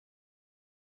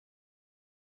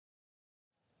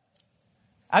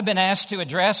I've been asked to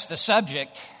address the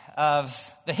subject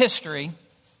of the history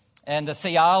and the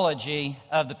theology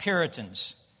of the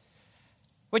Puritans,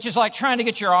 which is like trying to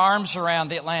get your arms around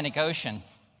the Atlantic Ocean.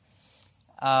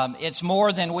 It's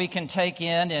more than we can take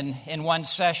in one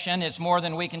session. It's more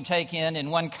than we can take in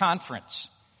one conference.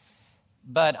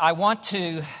 But I want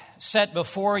to set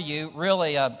before you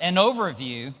really an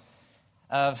overview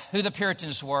of who the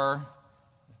Puritans were,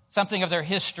 something of their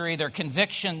history, their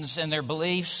convictions, and their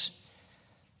beliefs.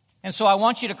 And so I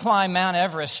want you to climb Mount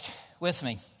Everest with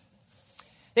me.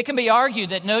 It can be argued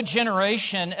that no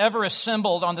generation ever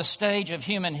assembled on the stage of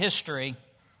human history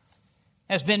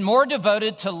has been more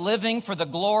devoted to living for the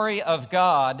glory of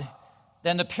God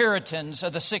than the Puritans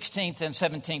of the 16th and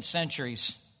 17th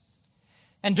centuries.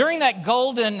 And during that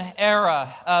golden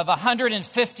era of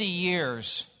 150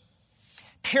 years,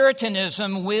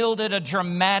 Puritanism wielded a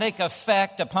dramatic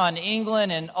effect upon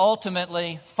England and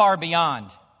ultimately far beyond.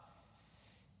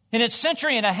 In its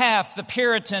century and a half, the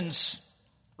Puritans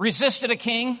resisted a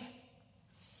king,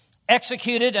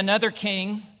 executed another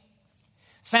king,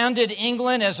 founded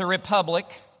England as a republic,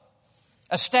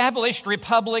 established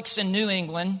republics in New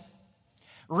England,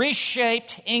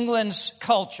 reshaped England's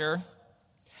culture,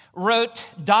 wrote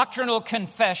doctrinal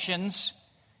confessions,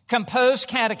 composed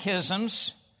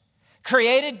catechisms,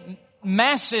 created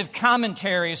massive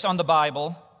commentaries on the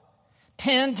Bible,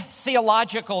 penned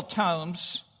theological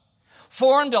tomes,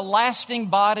 formed a lasting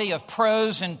body of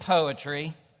prose and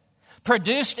poetry,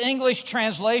 produced English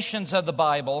translations of the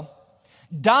Bible,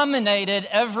 dominated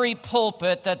every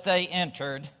pulpit that they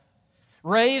entered,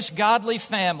 raised godly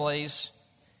families,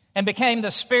 and became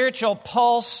the spiritual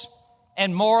pulse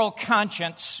and moral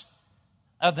conscience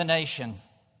of the nation.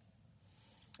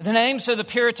 The names of the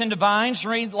Puritan divines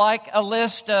read like a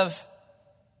list of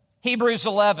Hebrews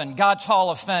 11, God's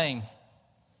Hall of Fame.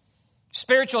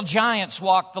 Spiritual giants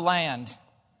walked the land,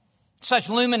 such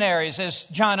luminaries as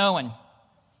John Owen,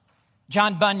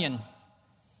 John Bunyan,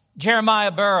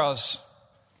 Jeremiah Burroughs,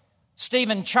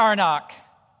 Stephen Charnock,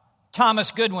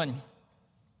 Thomas Goodwin,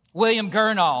 William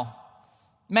Gurnall,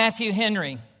 Matthew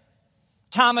Henry,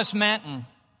 Thomas Manton,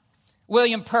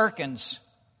 William Perkins,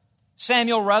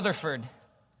 Samuel Rutherford,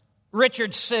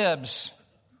 Richard Sibbes,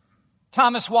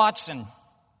 Thomas Watson,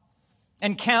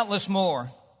 and countless more.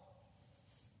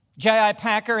 J.I.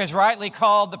 Packer has rightly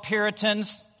called the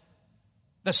Puritans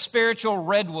the spiritual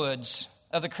redwoods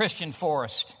of the Christian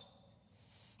forest.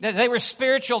 They were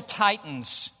spiritual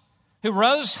titans who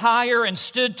rose higher and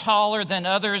stood taller than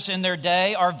others in their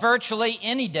day or virtually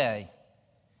any day.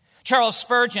 Charles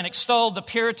Spurgeon extolled the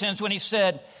Puritans when he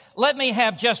said, "Let me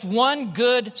have just one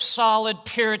good, solid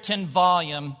Puritan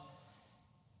volume,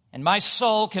 and my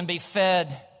soul can be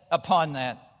fed upon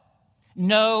that.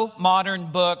 No modern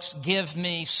books give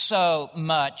me so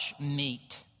much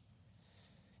meat."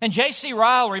 And J.C.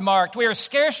 Ryle remarked, "We are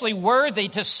scarcely worthy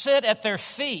to sit at their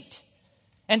feet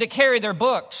and to carry their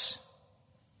books."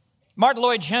 Martin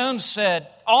Lloyd-Jones said,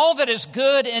 "All that is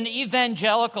good in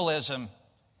evangelicalism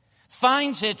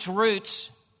finds its roots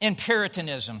in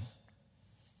Puritanism."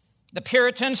 The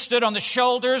Puritans stood on the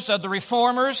shoulders of the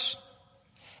Reformers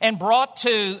and sought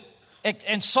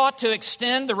to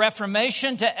extend the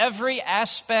Reformation to every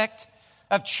aspect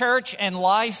of church and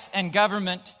life and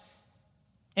government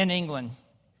in England.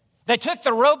 They took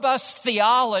the robust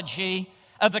theology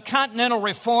of the Continental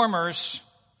Reformers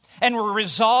and were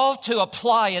resolved to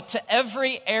apply it to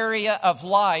every area of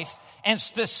life and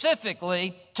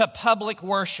specifically to public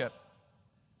worship.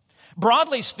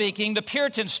 Broadly speaking, the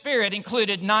Puritan spirit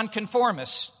included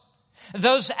nonconformists,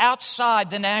 those outside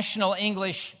the national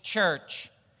English church,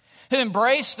 who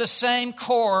embraced the same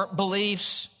core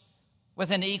beliefs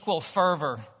with an equal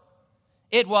fervor.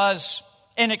 It was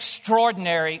an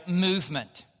extraordinary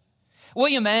movement.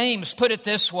 William Ames put it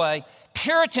this way: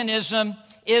 Puritanism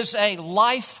is a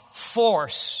life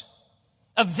force,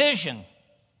 a vision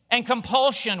and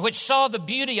compulsion which saw the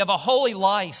beauty of a holy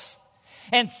life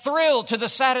and thrilled to the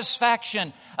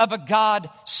satisfaction of a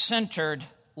God-centered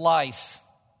life.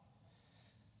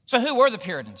 So who were the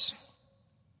Puritans?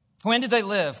 When did they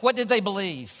live? What did they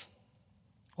believe?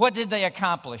 What did they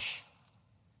accomplish?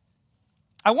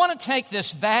 I want to take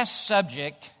this vast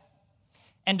subject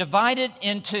and divide it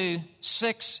into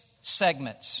 6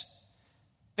 segments.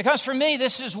 Because for me,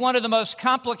 this is one of the most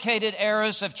complicated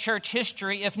eras of church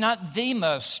history, if not the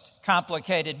most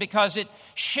complicated, because it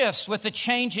shifts with the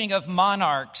changing of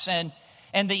monarchs and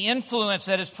the influence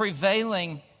that is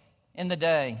prevailing in the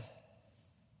day.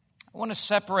 I want to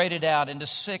separate it out into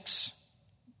 6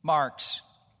 marks,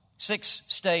 6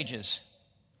 stages.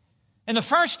 And the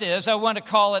first is, I want to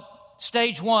call it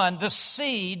stage 1, the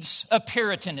seeds of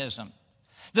Puritanism.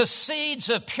 the seeds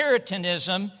of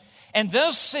Puritanism, and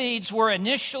those seeds were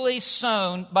initially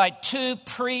sown by two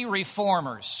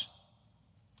pre-Puritans,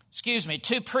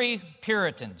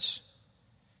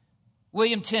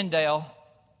 William Tyndale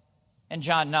and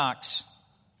John Knox.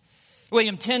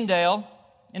 William Tyndale,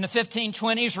 in the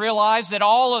 1520s, realized that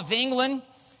all of England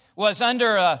was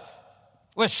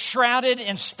shrouded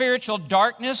in spiritual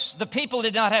darkness. The people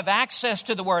did not have access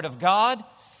to the Word of God.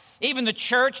 Even the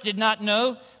church did not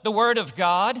know the Word of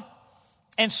God.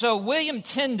 And so William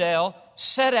Tyndale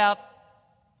set out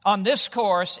on this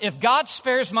course: if God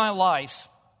spares my life,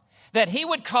 that he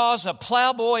would cause a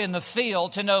plowboy in the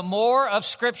field to know more of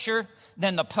Scripture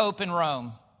than the Pope in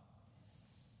Rome.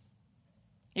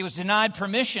 He was denied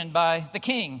permission by the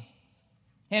king,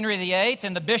 Henry VIII,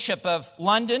 and the Bishop of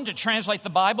London to translate the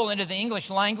Bible into the English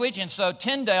language. And so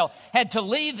Tyndale had to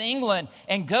leave England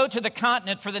and go to the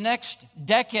continent for the next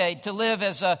decade to live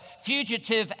as a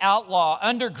fugitive outlaw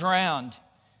underground,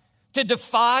 to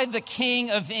defy the King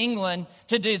of England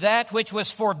to do that which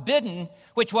was forbidden,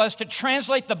 which was to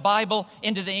translate the Bible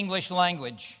into the English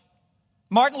language.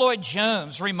 Martin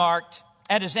Lloyd-Jones remarked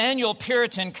at his annual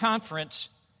Puritan conference,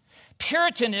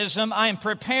 "Puritanism, I am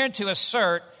prepared to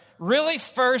assert, really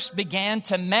first began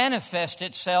to manifest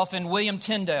itself in William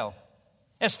Tyndale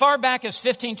as far back as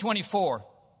 1524.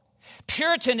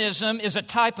 Puritanism is a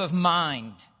type of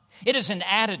mind. It is an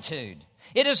attitude.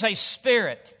 It is a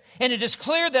spirit. And it is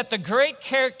clear that the great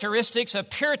characteristics of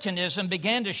Puritanism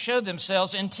began to show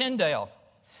themselves in Tyndale.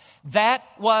 That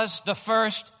was the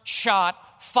first shot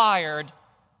fired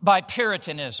by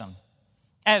Puritanism.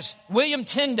 As William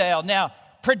Tyndale now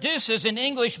produces an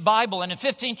English Bible, and in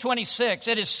 1526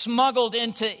 it is smuggled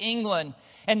into England,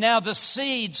 and now the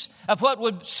seeds of what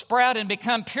would sprout and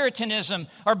become Puritanism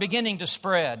are beginning to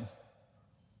spread.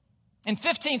 In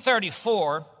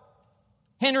 1534,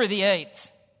 Henry VIII,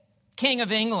 King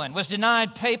of England, was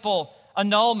denied papal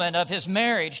annulment of his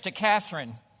marriage to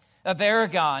Catherine of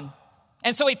Aragon.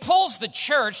 And so he pulls the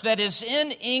church that is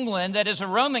in England, that is a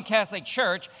Roman Catholic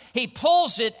church, he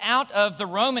pulls it out of the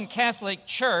Roman Catholic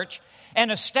Church and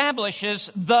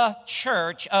establishes the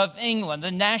Church of England,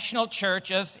 the National Church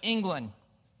of England.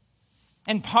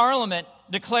 And Parliament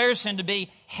declares him to be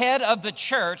head of the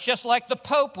church, just like the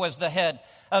Pope was the head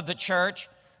of the church.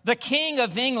 The King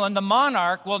of England, the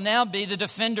monarch, will now be the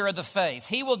defender of the faith.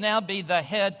 He will now be the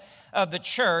head of the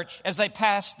church as they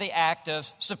pass the act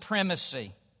of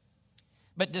supremacy.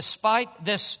 But despite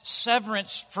this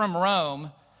severance from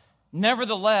Rome,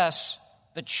 nevertheless,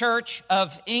 the Church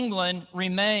of England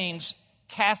remains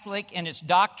Catholic in its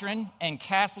doctrine and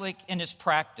Catholic in its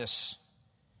practice.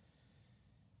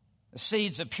 The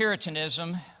seeds of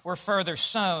Puritanism were further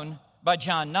sown by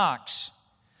John Knox,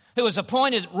 who was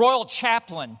appointed royal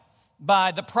chaplain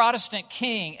by the Protestant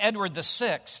king Edward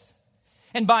VI.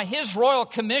 And by his royal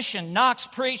commission, Knox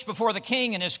preached before the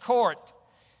king in his court,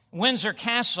 Windsor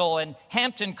Castle and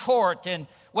Hampton Court and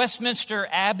Westminster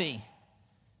Abbey.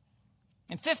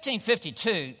 In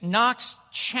 1552, Knox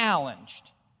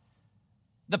challenged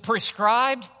the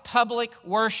prescribed public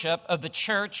worship of the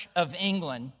Church of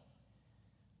England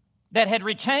that had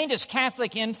retained its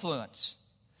Catholic influence,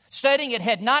 stating it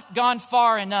had not gone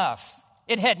far enough.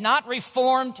 It had not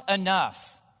reformed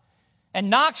enough. And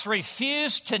Knox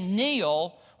refused to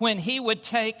kneel when he would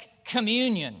take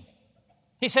communion.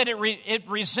 He said it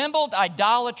resembled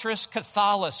idolatrous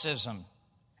Catholicism.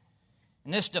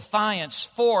 And this defiance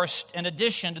forced an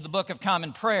addition to the Book of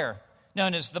Common Prayer,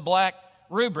 known as the Black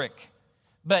Rubric.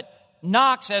 But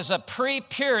Knox, as a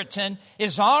pre-Puritan,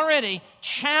 is already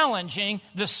challenging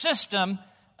the system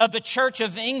of the Church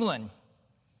of England.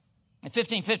 In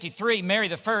 1553,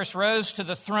 Mary I rose to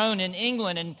the throne in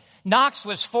England, and Knox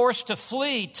was forced to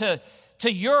flee to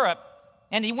Europe,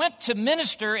 and he went to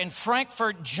minister in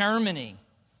Frankfurt, Germany.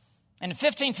 And in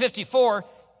 1554,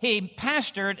 he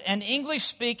pastored an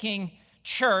English-speaking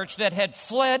church that had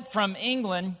fled from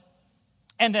England,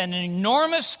 and an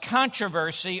enormous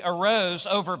controversy arose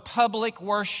over public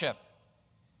worship.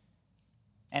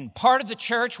 And part of the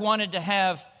church wanted to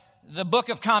have the Book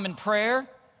of Common Prayer.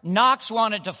 Knox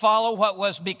wanted to follow what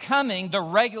was becoming the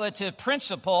regulative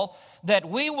principle that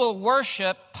we will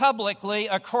worship publicly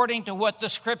according to what the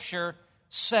Scripture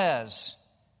says.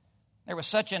 There was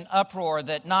such an uproar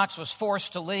that Knox was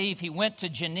forced to leave. He went to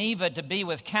Geneva to be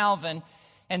with Calvin,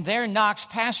 and there Knox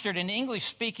pastored an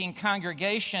English-speaking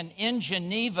congregation in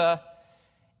Geneva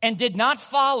and did not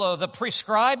follow the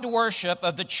prescribed worship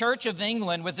of the Church of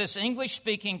England with this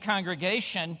English-speaking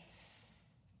congregation,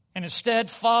 and instead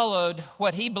followed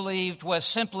what he believed was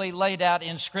simply laid out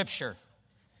in Scripture.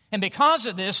 And because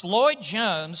of this,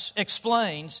 Lloyd-Jones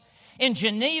explains, In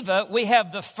Geneva, we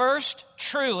have the first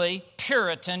truly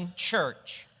Puritan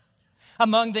church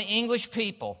among the English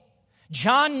people.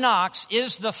 John Knox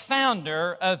is the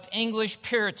founder of English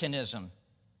Puritanism.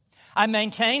 I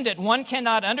maintain that one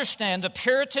cannot understand the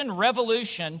Puritan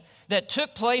revolution that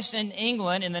took place in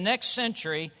England in the next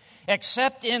century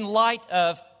except in light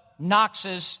of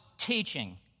Knox's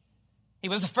teaching. He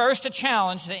was the first to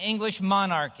challenge the English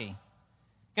monarchy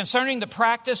concerning the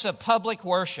practice of public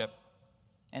worship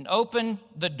and open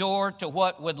the door to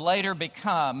what would later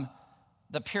become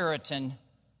the Puritan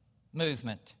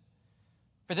movement.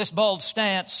 For this bold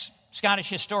stance, Scottish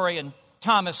historian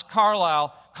Thomas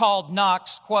Carlyle called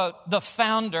Knox, quote, the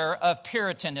founder of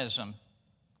Puritanism,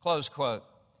 close quote.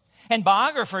 And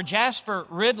biographer Jasper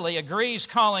Ridley agrees,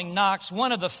 calling Knox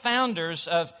one of the founders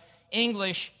of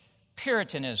English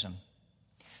Puritanism.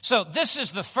 So this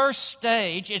is the first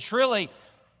stage. It's really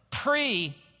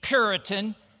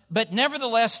pre-Puritan, but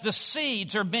nevertheless the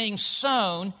seeds are being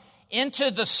sown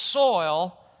into the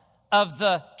soil of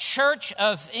the Church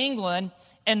of England,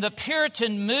 and the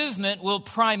Puritan movement will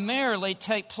primarily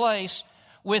take place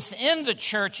within the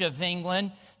Church of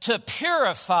England to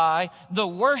purify the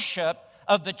worship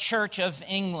of the Church of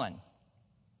England.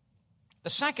 The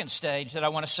second stage that I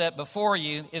want to set before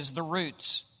you is the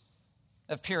roots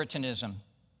of Puritanism.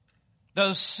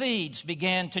 Those seeds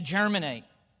began to germinate,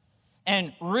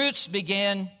 and roots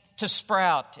began to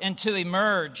sprout and to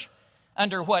emerge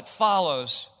under what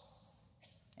follows.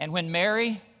 And when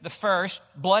Mary the First,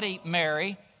 Bloody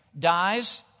Mary,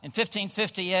 dies in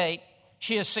 1558,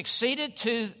 she is succeeded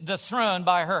to the throne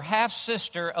by her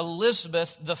half-sister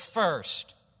Elizabeth I,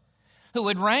 who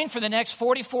would reign for the next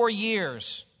 44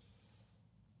 years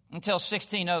until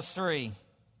 1603.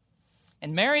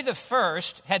 And Mary I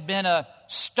had been a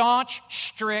staunch,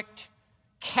 strict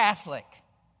Catholic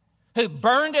who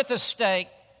burned at the stake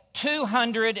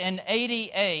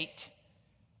 288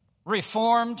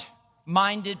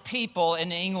 Reformed-minded people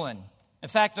in England. In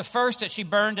fact, the first that she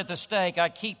burned at the stake, I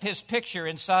keep his picture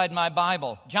inside my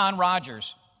Bible. John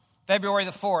Rogers, February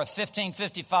the 4th,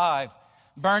 1555,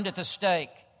 burned at the stake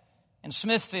in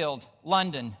Smithfield,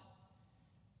 London.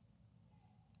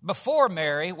 Before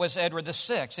Mary was Edward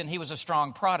VI, and he was a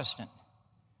strong Protestant.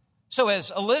 So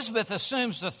as Elizabeth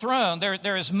assumes the throne,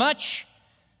 there is much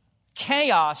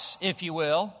chaos, if you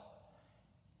will.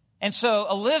 And so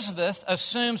Elizabeth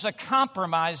assumes a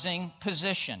compromising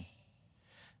position.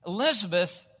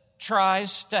 Elizabeth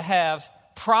tries to have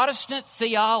Protestant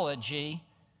theology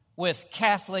with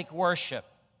Catholic worship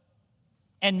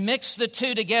and mix the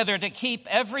two together to keep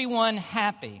everyone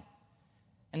happy.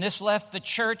 And this left the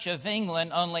Church of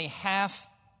England only half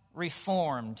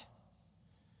reformed.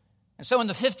 And so in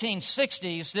the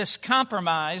 1560s, this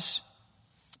compromise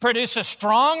produced a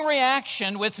strong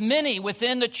reaction with many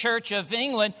within the Church of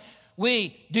England.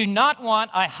 We do not want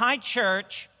a high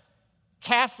church,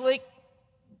 Catholic,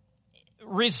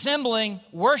 resembling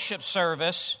worship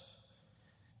service,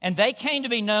 and they came to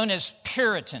be known as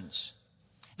Puritans.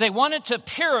 They wanted to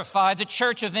purify the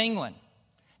Church of England,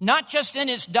 not just in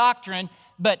its doctrine,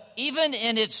 but even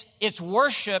in its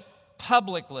worship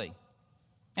publicly.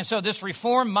 And so this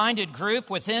reform-minded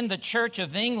group within the Church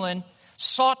of England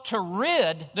sought to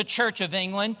rid the Church of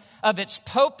England of its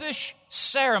popish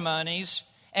ceremonies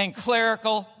and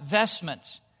clerical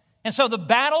vestments. And so the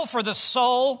battle for the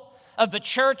soul of the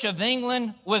Church of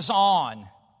England was on.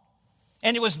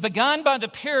 And it was begun by the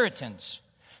Puritans,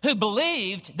 who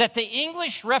believed that the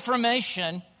English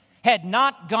Reformation had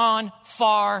not gone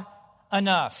far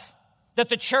enough, that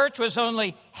the church was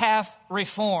only half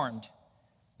reformed.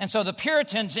 And so the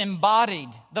Puritans embodied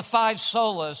the five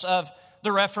solas of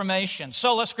the Reformation.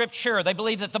 Sola Scriptura, they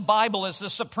believed that the Bible is the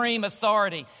supreme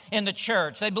authority in the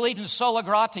church. They believed in sola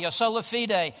gratia, sola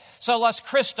fide, solus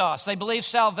Christos. They believed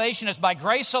salvation is by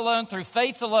grace alone, through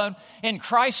faith alone, in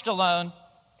Christ alone.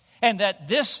 And that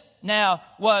this now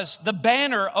was the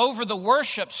banner over the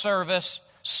worship service,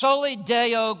 Soli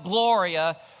Deo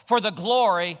Gloria, for the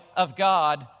glory of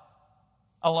God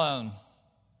alone.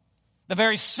 The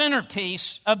very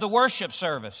centerpiece of the worship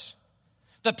service,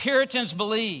 the Puritans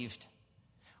believed,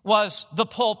 was the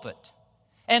pulpit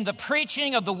and the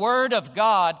preaching of the Word of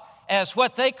God as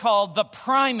what they called the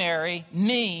primary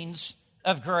means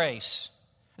of grace.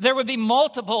 There would be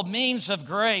multiple means of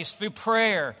grace through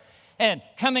prayer and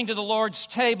coming to the Lord's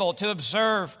table to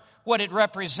observe what it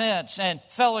represents and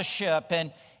fellowship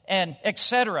and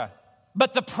etc.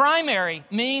 But the primary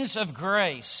means of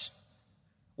grace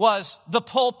was the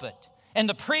pulpit and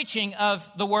the preaching of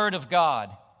the Word of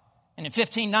God. And in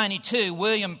 1592,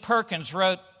 William Perkins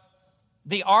wrote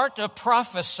The Art of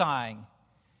Prophesying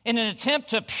in an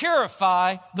attempt to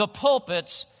purify the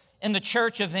pulpits in the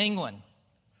Church of England.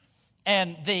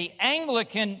 And the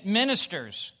Anglican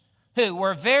ministers, who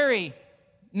were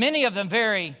many of them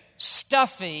very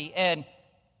stuffy and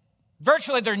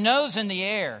virtually their nose in the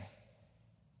air,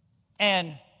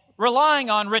 and relying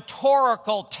on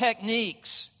rhetorical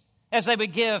techniques as they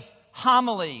would give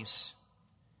homilies.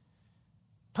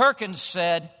 Perkins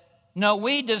said, "No,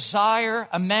 we desire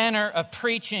a manner of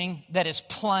preaching that is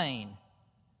plain."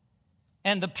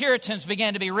 And the Puritans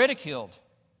began to be ridiculed.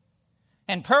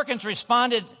 And Perkins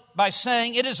responded by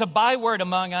saying, "It is a byword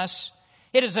among us.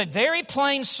 It is a very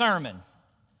plain sermon.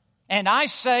 And I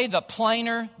say the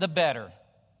plainer, the better."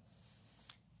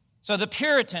 So the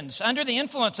Puritans, under the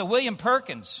influence of William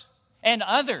Perkins and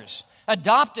others,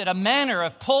 adopted a manner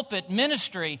of pulpit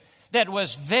ministry that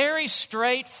was very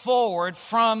straightforward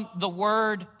from the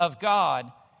Word of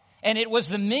God. And it was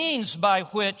the means by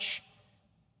which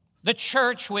the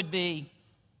church would be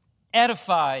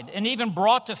edified and even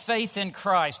brought to faith in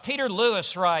Christ. Peter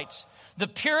Lewis writes, "The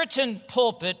Puritan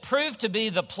pulpit proved to be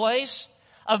the place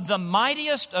of the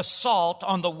mightiest assault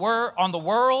on the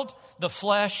world, the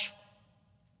flesh,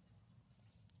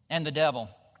 and the devil."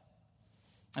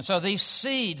 And so these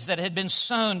seeds that had been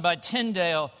sown by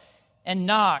Tyndale and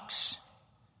Knox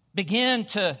began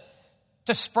to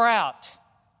sprout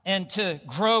and to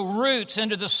grow roots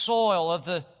into the soil of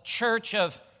the Church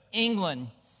of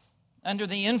England under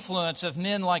the influence of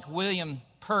men like William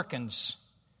Perkins.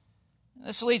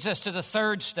 This leads us to the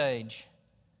third stage,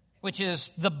 which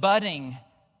is the budding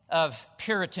of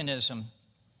Puritanism.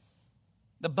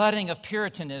 The budding of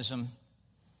Puritanism.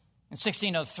 In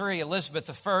 1603,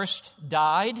 Elizabeth I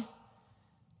died,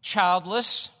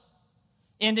 childless,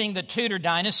 ending the Tudor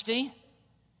dynasty.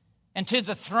 And to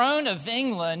the throne of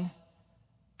England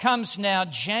comes now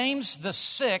James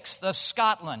VI of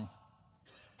Scotland,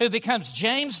 who becomes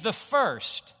James I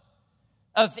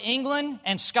of England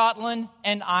and Scotland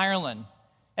and Ireland,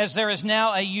 as there is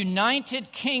now a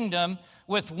united kingdom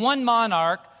with one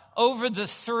monarch over the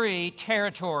three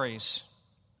territories.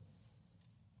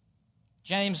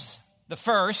 James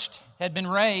I had been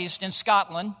raised in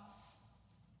Scotland.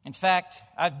 In fact,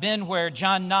 I've been where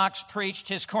John Knox preached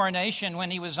his coronation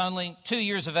when he was only 2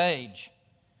 years of age.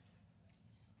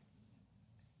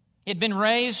 He'd been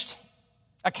raised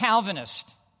a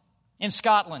Calvinist in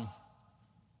Scotland,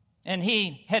 and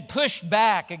he had pushed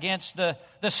back against the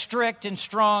strict and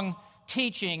strong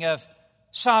teaching of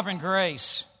sovereign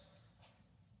grace.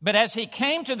 But as he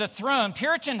came to the throne,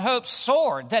 Puritan hope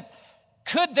soared that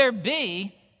could there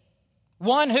be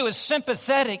one who is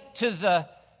sympathetic to the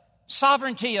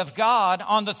sovereignty of God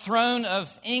on the throne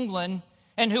of England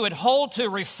and who would hold to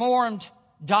Reformed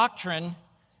doctrine.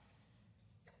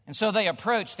 And so they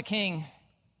approached the King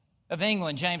of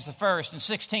England, James I, in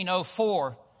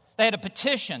 1604. They had a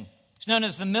petition. It's known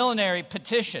as the Millenary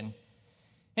Petition.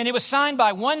 And it was signed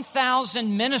by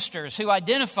 1,000 ministers who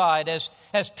identified as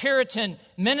Puritan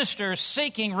ministers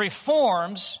seeking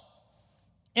reforms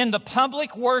in the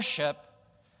public worship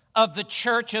of the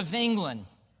Church of England.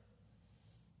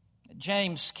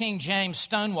 King James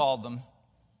stonewalled them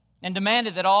and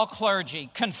demanded that all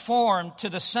clergy conform to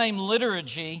the same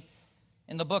liturgy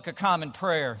in the Book of Common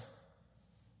Prayer.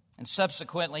 And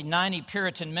subsequently, 90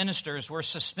 Puritan ministers were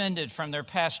suspended from their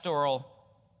pastoral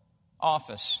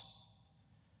office.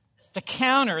 To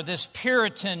counter this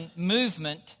Puritan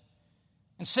movement,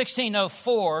 in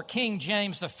 1604, King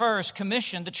James I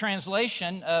commissioned the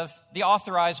translation of the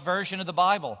authorized version of the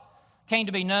Bible. Came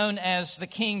to be known as the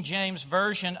King James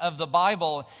Version of the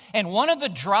Bible. And one of the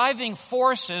driving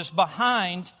forces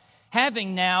behind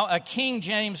having now a King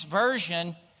James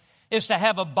Version is to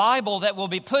have a Bible that will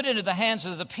be put into the hands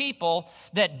of the people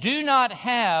that do not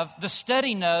have the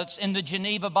study notes in the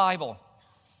Geneva Bible,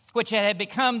 which had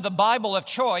become the Bible of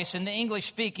choice in the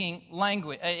English-speaking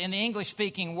language, in the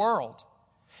English-speaking world.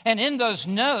 And in those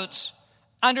notes,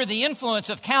 under the influence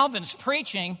of Calvin's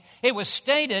preaching, it was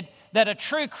stated that a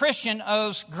true Christian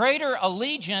owes greater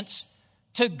allegiance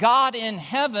to God in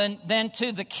heaven than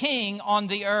to the king on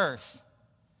the earth.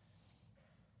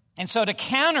 And so to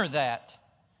counter that,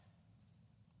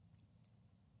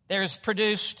 there's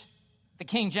produced the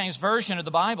King James Version of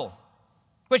the Bible,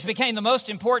 which became the most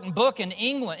important book in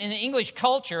England, in the English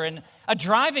culture, and a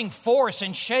driving force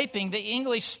in shaping the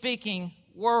English-speaking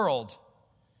world.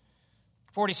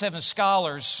 47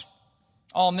 scholars,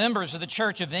 all members of the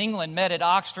Church of England, met at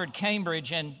Oxford,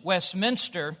 Cambridge, and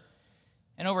Westminster,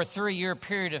 and over a 3-year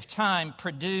period of time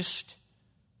produced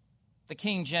the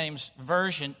King James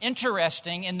Version.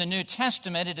 Interesting, in the New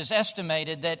Testament, it is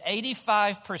estimated that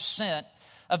 85%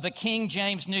 of the King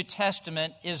James New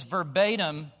Testament is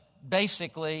verbatim,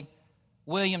 basically,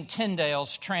 William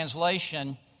Tyndale's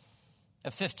translation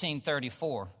of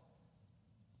 1534.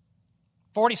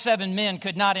 47 men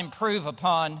could not improve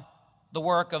upon the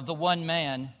work of the one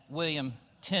man, William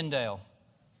Tyndale.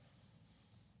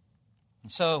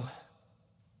 And so,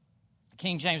 the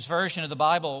King James Version of the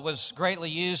Bible was greatly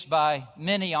used by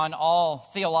many on all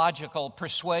theological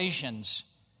persuasions,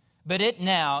 but it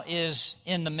now is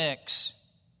in the mix.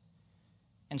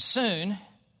 And soon,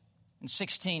 in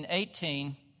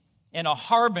 1618, in a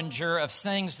harbinger of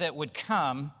things that would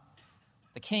come,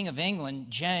 the King of England,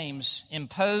 James,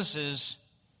 imposes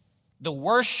the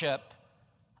worship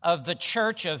of the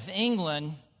Church of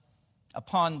England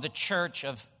upon the Church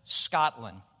of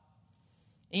Scotland.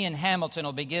 Ian Hamilton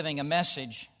will be giving a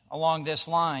message along these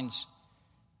lines,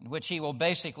 in which he will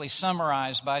basically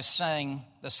summarize by saying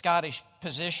the Scottish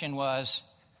position was,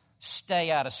 stay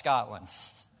out of Scotland.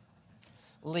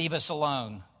 Leave us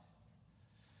alone.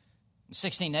 In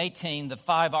 1618, the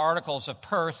 5 Articles of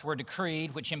Perth were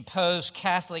decreed, which imposed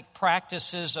Catholic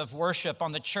practices of worship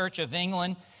on the Church of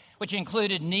England, which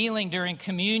included kneeling during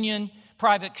communion,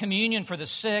 private communion for the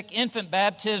sick, infant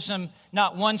baptism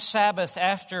not one Sabbath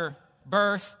after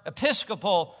birth,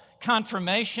 Episcopal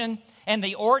confirmation, and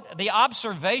the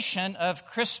observation of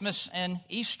Christmas and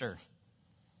Easter.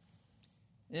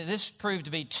 This proved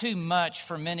to be too much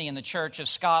for many in the Church of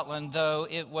Scotland, though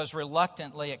it was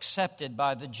reluctantly accepted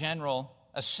by the General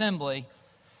Assembly.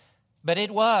 But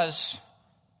it was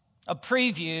a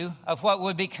preview of what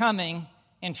would be coming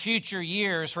in future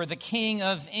years, where the King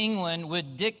of England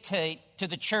would dictate to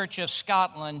the Church of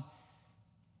Scotland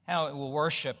how it will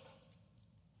worship.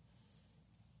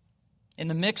 In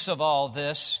the mix of all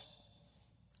this,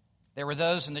 there were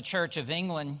those in the Church of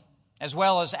England, as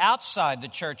well as outside the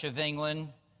Church of England,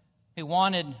 who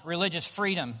wanted religious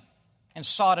freedom and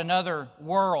sought another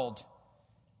world.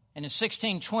 And in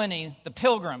 1620, the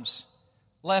Pilgrims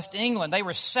left England. They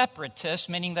were separatists,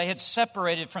 meaning they had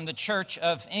separated from the Church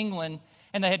of England,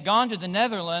 and they had gone to the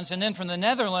Netherlands, and then from the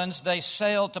Netherlands they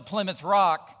sailed to Plymouth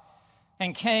Rock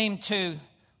and came to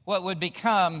what would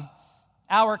become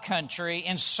our country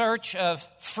in search of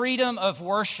freedom of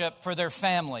worship for their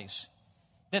families,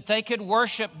 that they could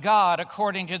worship God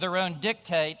according to their own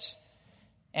dictates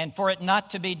and for it not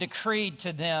to be decreed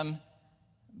to them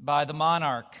by the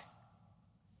monarch.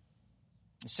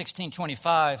 In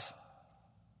 1625,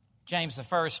 James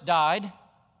I died,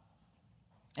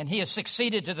 and he is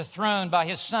succeeded to the throne by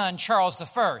his son, Charles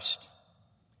I,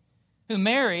 who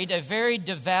married a very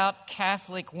devout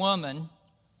Catholic woman,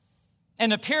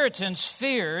 and the Puritans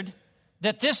feared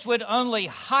that this would only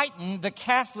heighten the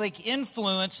Catholic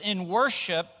influence in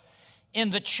worship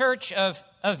in the Church of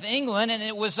England, and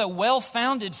it was a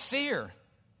well-founded fear.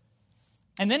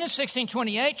 And then in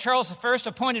 1628, Charles I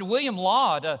appointed William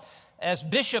Laud as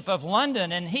Bishop of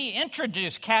London, and he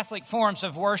introduced Catholic forms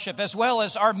of worship as well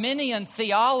as Arminian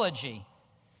theology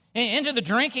into the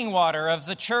drinking water of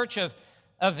the Church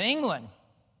of England.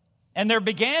 And there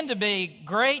began to be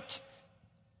great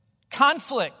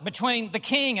conflict between the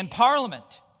king and Parliament.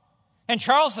 And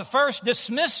Charles I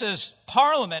dismisses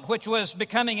Parliament, which was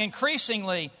becoming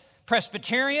increasingly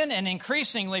Presbyterian and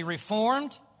increasingly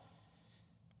Reformed.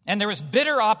 And there was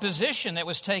bitter opposition that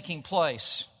was taking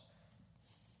place.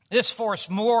 This forced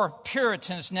more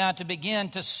Puritans now to begin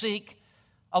to seek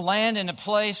a land and a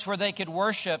place where they could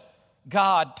worship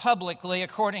God publicly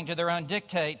according to their own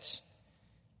dictates.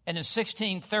 And in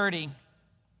 1630,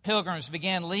 Pilgrims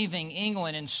began leaving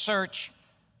England in search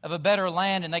of a better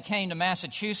land, and they came to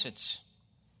Massachusetts.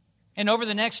 And over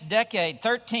the next decade,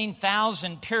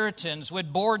 13,000 Puritans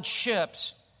would board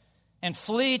ships and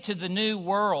flee to the New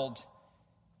World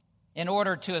in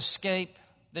order to escape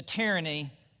the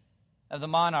tyranny of the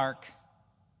monarch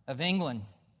of England.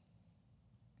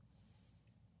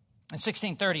 In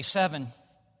 1637,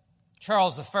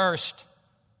 Charles I,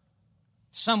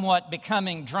 somewhat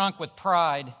becoming drunk with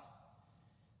pride,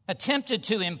 attempted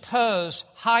to impose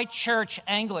high church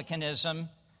Anglicanism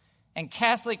and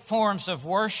Catholic forms of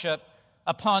worship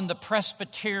upon the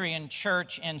Presbyterian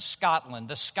Church in Scotland,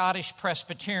 the Scottish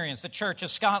Presbyterians, the Church of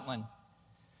Scotland.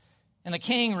 And the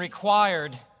king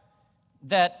required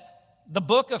that the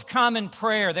Book of Common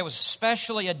Prayer that was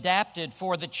specially adapted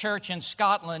for the church in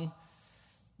Scotland,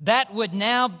 that would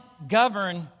now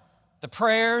govern the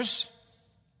prayers,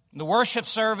 the worship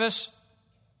service,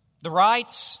 the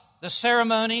rites, the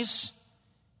ceremonies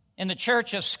in the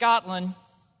Church of Scotland.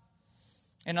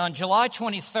 And on July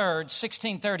 23rd,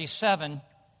 1637,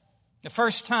 the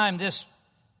first time this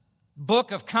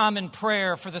Book of Common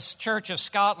Prayer for the Church of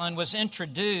Scotland was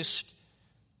introduced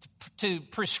to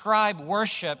prescribe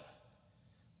worship,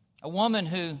 a woman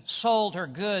who sold her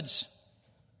goods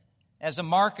as a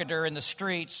marketer in the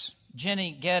streets,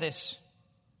 Jenny Geddes,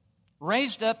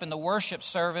 raised up in the worship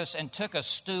service and took a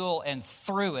stool and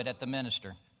threw it at the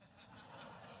minister.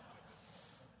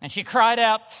 And she cried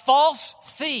out, "False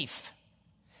thief,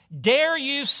 dare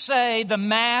you say the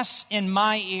Mass in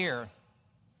my ear?"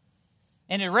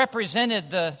 And it represented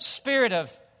the spirit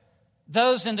of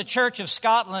those in the Church of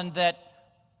Scotland that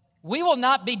we will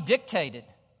not be dictated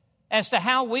as to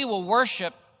how we will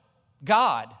worship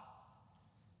God.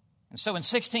 And so in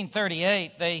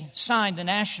 1638, they signed the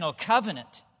National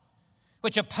Covenant,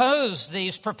 which opposed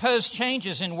these proposed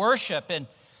changes in worship.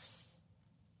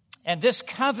 And this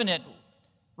covenant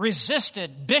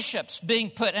resisted bishops being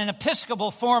put in an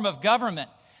episcopal form of government,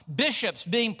 bishops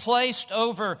being placed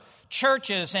over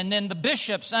churches, and then the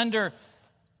bishops under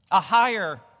a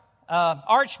higher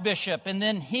archbishop, and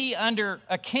then he under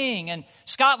a king. And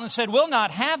Scotland said, "We'll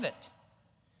not have it.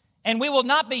 And we will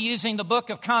not be using the Book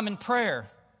of Common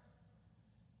Prayer."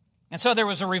 And so there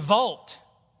was a revolt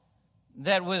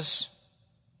that was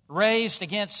raised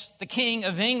against the King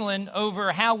of England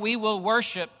over how we will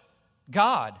worship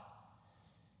God.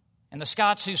 And the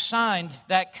Scots who signed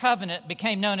that covenant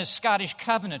became known as Scottish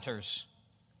Covenanters,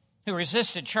 who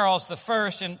resisted Charles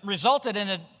I and resulted in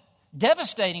a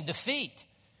devastating defeat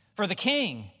for the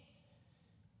king.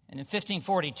 And in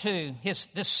 1542,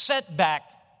 this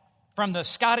setback from the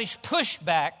Scottish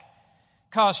pushback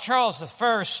caused Charles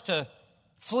I to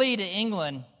flee to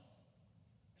England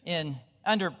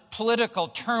under political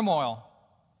turmoil,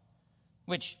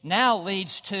 which now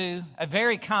leads to a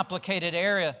very complicated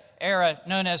era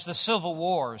known as the Civil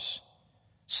Wars.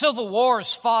 Civil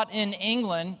wars fought in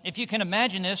England, if you can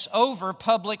imagine this, over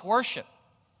public worship.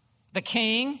 The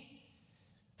king,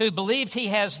 who believed he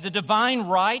has the divine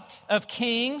right of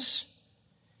kings,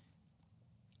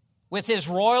 with his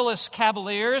royalist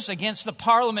cavaliers against the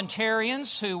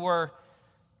parliamentarians who were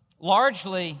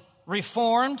largely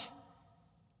reformed,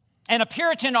 and a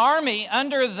Puritan army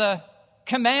under the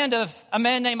command of a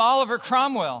man named Oliver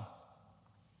Cromwell.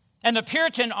 And the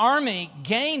Puritan army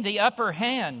gained the upper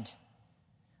hand,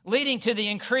 leading to the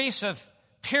increase of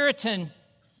Puritan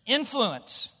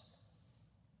influence.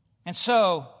 And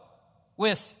so,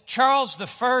 with Charles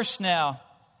I now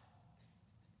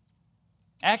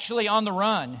actually on the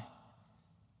run,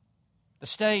 the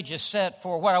stage is set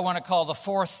for what I want to call the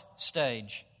fourth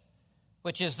stage,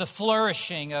 which is the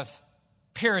flourishing of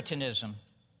Puritanism.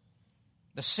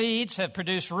 The seeds have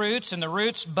produced roots, and the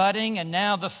roots budding, and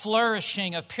now the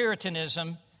flourishing of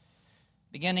Puritanism,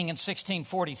 beginning in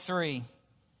 1643.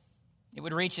 It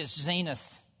would reach its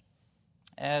zenith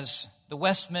as the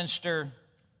Westminster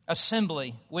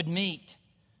Assembly would meet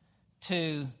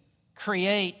to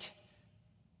create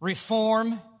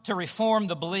reform, to reform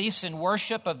the beliefs and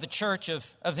worship of the Church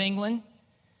of England,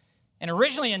 and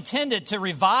originally intended to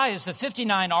revise the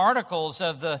 59 articles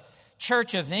of the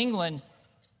Church of England.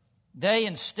 They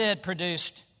instead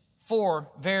produced 4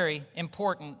 very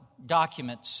important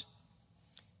documents.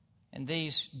 And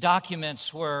these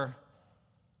documents were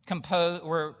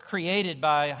created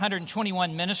by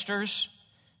 121 ministers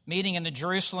meeting in the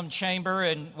Jerusalem Chamber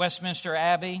in Westminster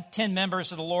Abbey, 10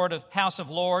 members of the House of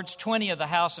Lords, 20 of the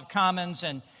House of Commons,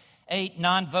 and 8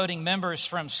 non-voting members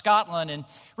from Scotland. And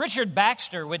Richard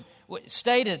Baxter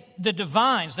stated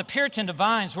the Puritan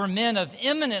divines were men of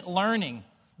eminent learning,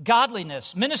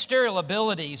 godliness, ministerial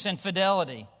abilities, and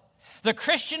fidelity. The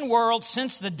Christian world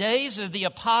since the days of the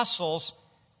apostles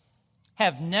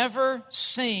have never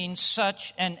seen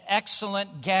such an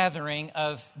excellent gathering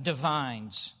of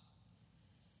divines.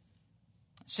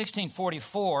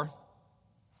 1644,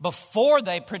 before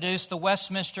they produced the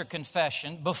Westminster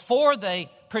Confession, before they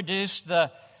produced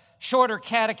the shorter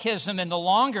catechism and the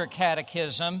longer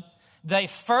catechism, they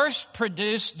first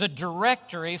produced the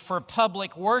directory for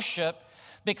public worship,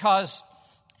 because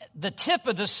the tip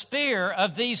of the spear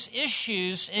of these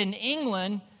issues in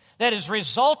England that is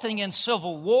resulting in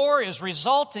civil war, is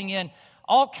resulting in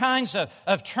all kinds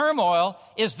of turmoil,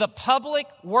 is the public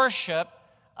worship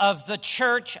of the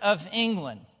Church of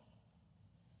England.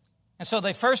 And so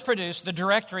they first produced the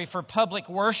directory for public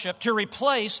worship to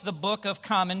replace the Book of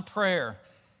Common Prayer.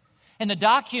 And the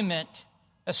document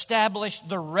established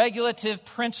the regulative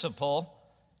principle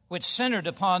which centered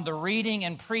upon the reading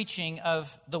and preaching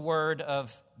of the Word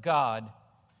of God.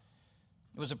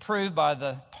 It was approved by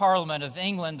the Parliament of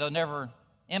England, though never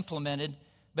implemented,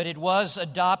 but it was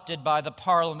adopted by the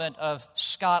Parliament of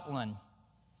Scotland.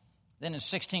 Then in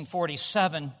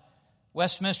 1647,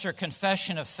 Westminster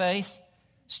Confession of Faith,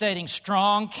 stating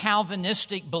strong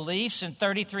Calvinistic beliefs in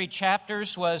 33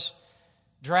 chapters, was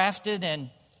drafted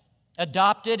and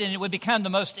adopted, and it would become the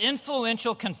most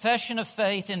influential confession of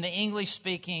faith in the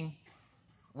English-speaking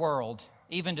world,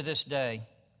 even to this day.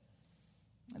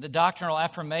 The doctrinal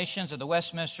affirmations of the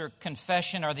Westminster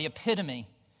Confession are the epitome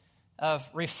of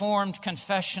Reformed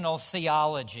confessional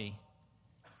theology.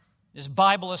 It is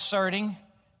Bible asserting,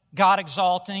 God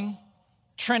exalting,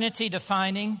 Trinity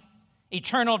defining,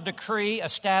 eternal decree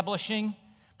establishing,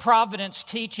 providence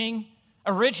teaching,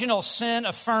 original sin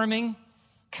affirming,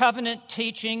 covenant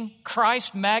teaching,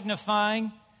 Christ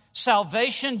magnifying,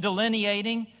 salvation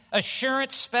delineating,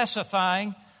 assurance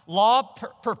specifying, law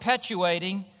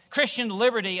perpetuating, Christian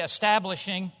liberty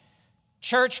establishing,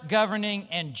 church governing,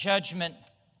 and judgment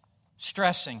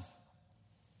stressing.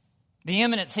 The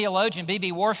eminent theologian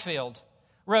B.B. Warfield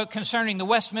wrote concerning the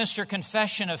Westminster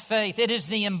Confession of Faith, it is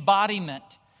the embodiment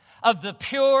of the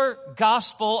pure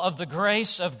gospel of the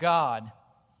grace of God.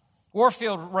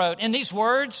 Warfield wrote, in these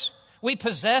words, we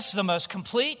possess the most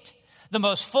complete, the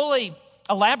most fully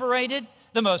elaborated,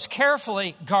 the most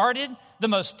carefully guarded, the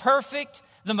most perfect,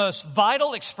 the most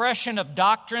vital expression of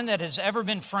doctrine that has ever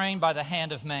been framed by the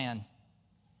hand of man.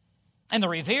 And the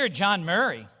revered John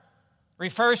Murray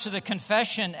refers to the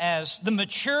confession as the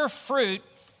mature fruit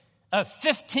of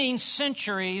 15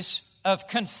 centuries of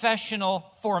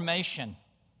confessional formation.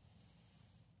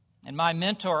 And my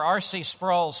mentor, R.C.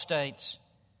 Sproul, states,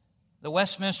 the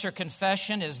Westminster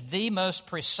Confession is the most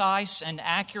precise and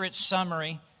accurate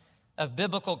summary of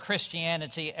biblical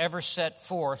Christianity ever set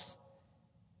forth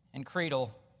in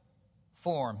creedal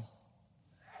form.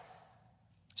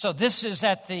 So this is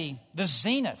at the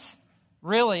zenith,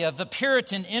 really, of the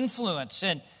Puritan influence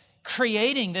in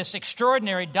creating this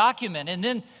extraordinary document. And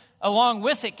then along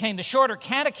with it came the shorter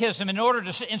catechism in order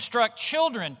to instruct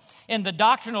children in the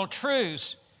doctrinal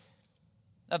truths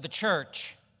of the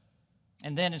church.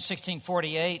 And then in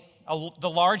 1648, the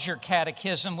larger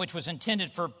catechism, which was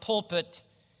intended for pulpit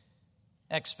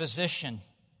exposition.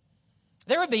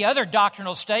 There would be other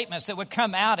doctrinal statements that would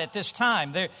come out at this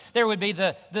time. There would be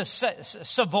the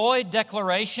Savoy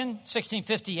Declaration,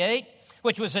 1658,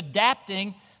 which was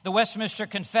adapting the Westminster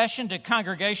Confession to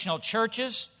congregational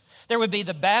churches. There would be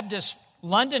the Baptist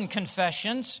London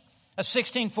Confessions of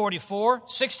 1644,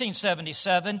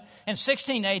 1677, and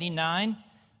 1689,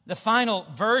 the final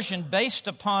version based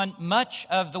upon much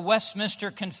of the Westminster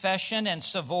Confession and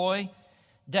Savoy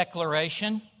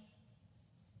Declaration.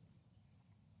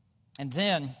 And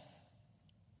then,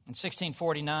 in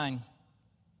 1649,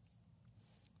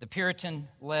 the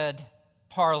Puritan-led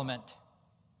Parliament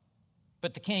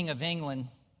put the King of England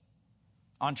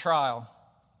on trial.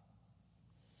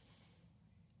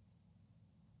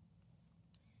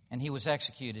 And he was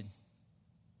executed,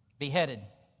 beheaded.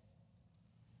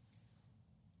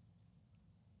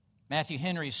 Matthew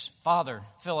Henry's father,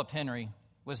 Philip Henry,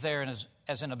 was there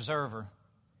as an observer.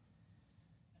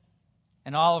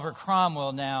 And Oliver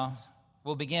Cromwell now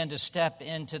will begin to step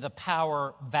into the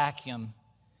power vacuum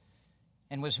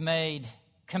and was made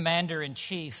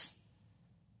commander-in-chief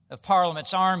of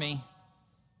Parliament's army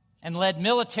and led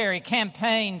military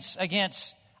campaigns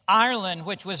against Ireland,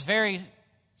 which was very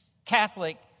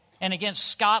Catholic, and against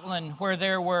Scotland, where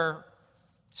there were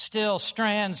still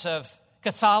strands of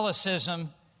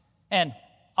Catholicism, and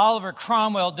Oliver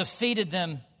Cromwell defeated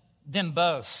them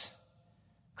both.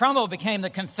 Cromwell became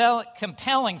the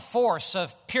compelling force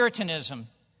of Puritanism,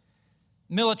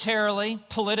 militarily,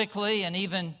 politically, and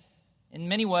even in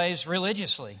many ways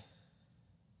religiously.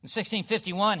 In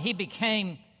 1651, he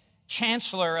became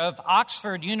Chancellor of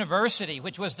Oxford University,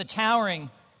 which was the towering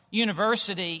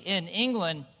university in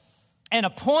England, and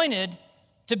appointed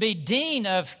to be Dean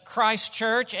of Christ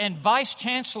Church and Vice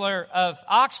Chancellor of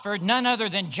Oxford, none other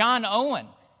than John Owen,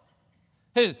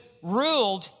 who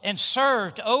ruled and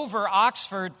served over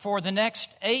Oxford for the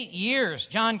next 8 years.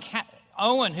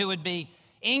 Owen, who would be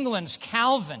England's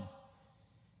Calvin.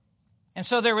 And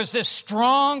so there was this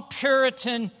strong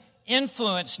Puritan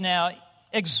influence now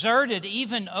exerted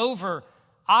even over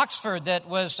Oxford that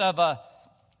was of a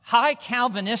high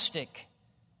Calvinistic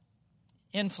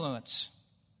influence.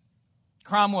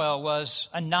 Cromwell was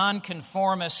a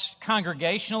nonconformist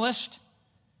Congregationalist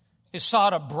who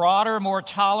sought a broader, more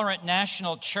tolerant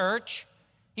national church.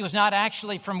 He was not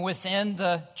actually from within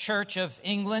the Church of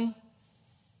England.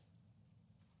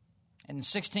 In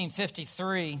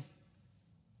 1653,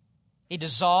 he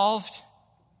dissolved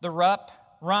the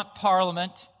Rump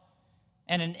Parliament,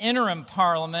 and an interim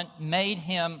parliament made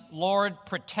him Lord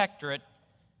Protectorate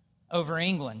over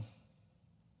England.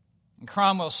 And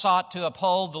Cromwell sought to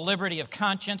uphold the liberty of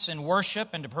conscience and worship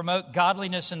and to promote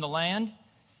godliness in the land.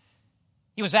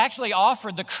 He was actually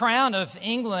offered the crown of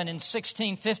England in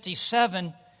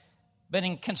 1657, but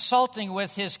in consulting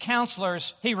with his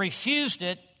counselors, he refused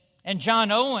it, and John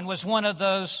Owen was one of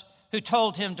those who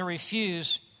told him to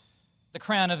refuse the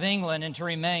crown of England and to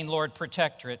remain Lord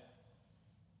Protectorate.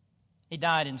 He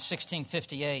died in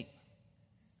 1658.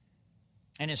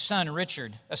 And his son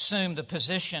Richard assumed the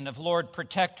position of Lord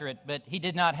Protectorate, but he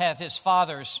did not have his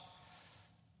father's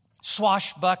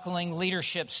swashbuckling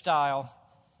leadership style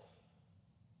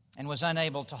and was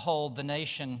unable to hold the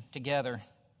nation together.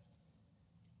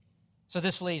 So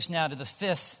this leads now to the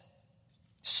fifth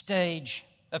stage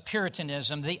of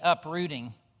Puritanism, the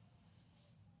uprooting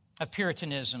of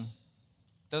Puritanism.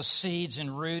 Those seeds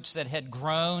and roots that had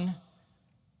grown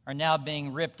are now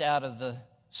being ripped out of the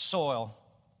soil.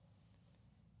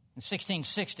 In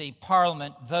 1660,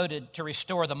 Parliament voted to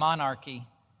restore the monarchy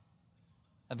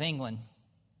of England.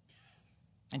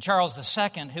 And Charles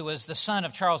II, who was the son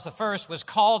of Charles I, was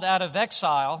called out of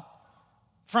exile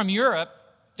from Europe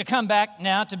to come back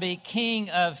now to be King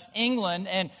of England.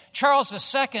 And Charles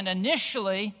II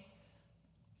initially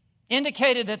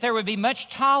indicated that there would be much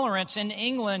tolerance in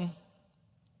England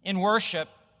in worship,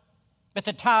 but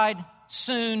the tide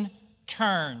soon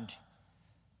turned.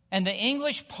 And the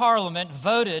English Parliament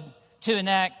voted to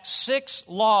enact 6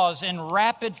 laws in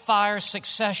rapid-fire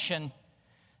succession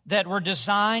that were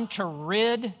designed to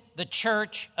rid the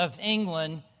Church of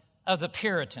England of the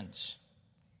Puritans.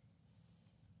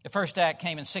 The first act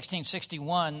came in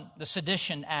 1661, the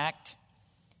Sedition Act,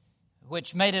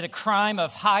 which made it a crime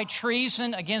of high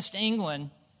treason against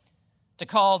England to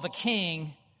call the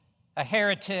king a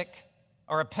heretic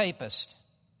or a papist.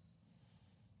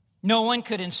 No one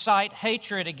could incite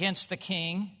hatred against the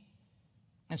king,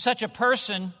 and such a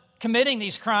person committing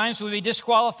these crimes would be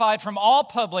disqualified from all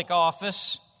public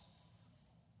office.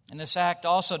 And this act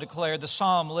also declared the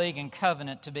Solemn League and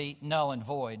Covenant to be null and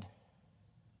void.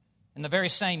 In the very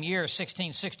same year,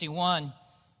 1661,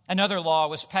 another law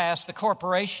was passed, the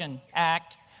Corporation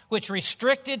Act, which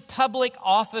restricted public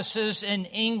offices in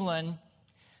England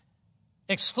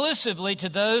exclusively to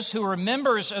those who were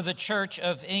members of the Church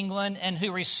of England and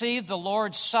who received the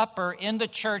Lord's Supper in the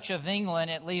Church of England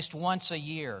at least once a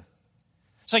year.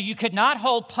 So you could not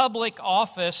hold public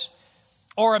office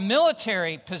or a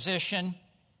military position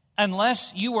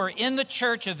unless you were in the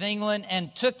Church of England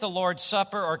and took the Lord's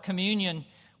Supper or communion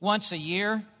once a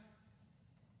year.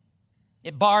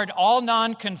 It barred all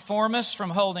nonconformists from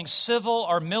holding civil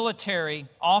or military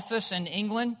office in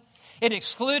England. It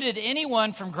excluded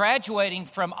anyone from graduating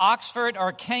from Oxford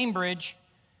or Cambridge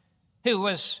who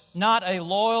was not a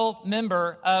loyal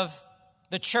member of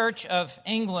the Church of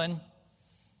England,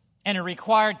 and it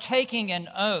required taking an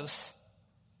oath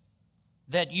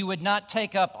that you would not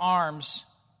take up arms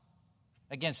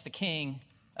against the King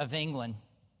of England.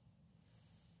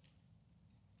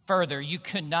 Further, you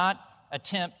could not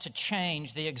attempt to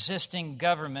change the existing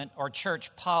government or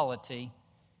church polity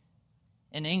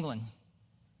in England.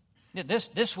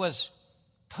 This was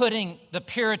putting the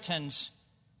Puritans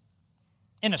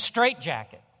in a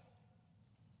straitjacket.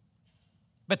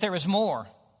 But there was more.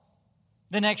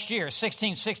 The next year,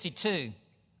 1662,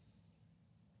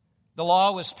 the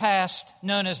law was passed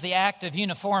known as the Act of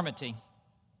Uniformity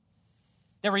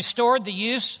that restored the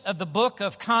use of the Book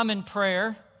of Common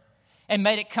Prayer and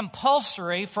made it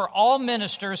compulsory for all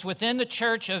ministers within the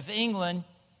Church of England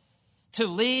to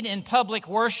lead in public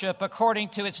worship according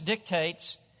to its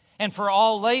dictates, and for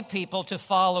all lay people to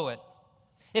follow it.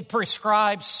 It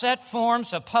prescribes set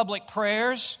forms of public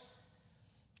prayers,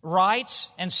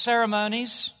 rites, and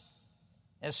ceremonies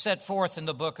as set forth in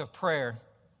the Book of Prayer.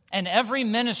 And every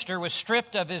minister was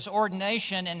stripped of his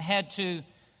ordination and had to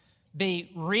be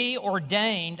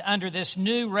reordained under this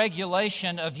new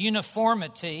regulation of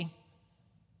uniformity.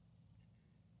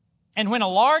 And when a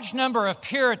large number of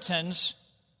Puritans,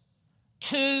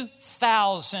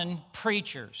 2,000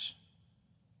 preachers,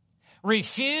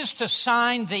 refused to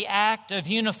sign the Act of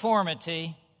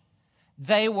Uniformity,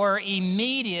 they were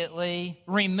immediately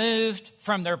removed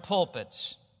from their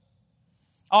pulpits.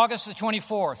 August the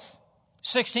 24th,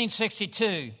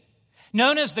 1662,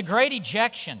 known as the Great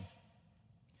Ejection,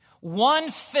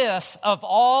 1/5 of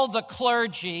all the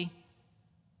clergy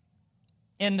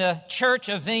in the Church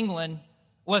of England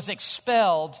was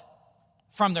expelled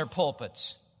from their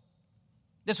pulpits.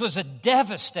 This was a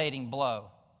devastating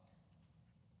blow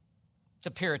to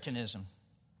Puritanism.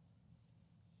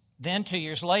 Then 2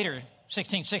 years later,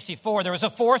 1664, there was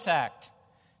a fourth act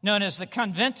known as the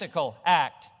Conventicle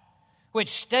Act,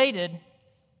 which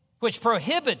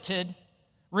prohibited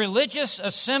religious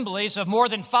assemblies of more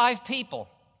than 5 people,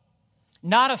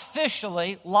 not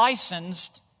officially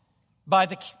licensed by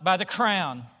the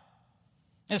Crown.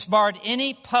 This barred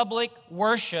any public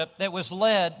worship that was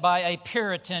led by a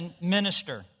Puritan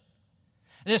minister.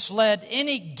 This led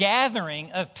any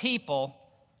gathering of people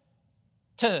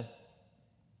to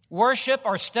worship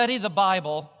or study the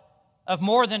Bible of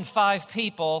more than 5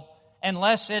 people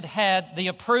unless it had the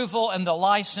approval and the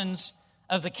license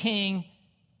of the King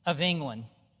of England.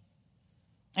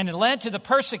 And it led to the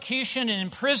persecution and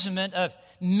imprisonment of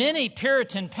many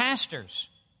Puritan pastors,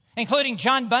 including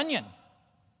John Bunyan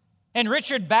and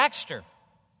Richard Baxter.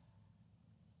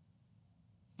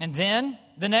 And then,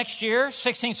 the next year,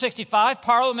 1665,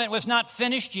 Parliament was not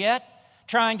finished yet,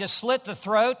 trying to slit the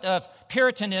throat of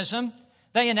Puritanism.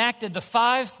 They enacted the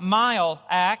 5 Mile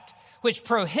Act, which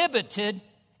prohibited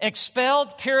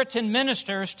expelled Puritan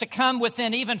ministers to come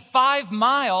within even 5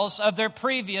 miles of their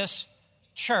previous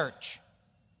church.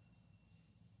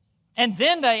 And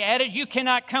then they added, you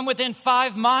cannot come within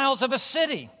 5 miles of a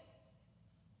city.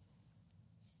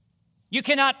 You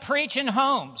cannot preach in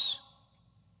homes.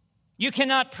 You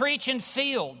cannot preach in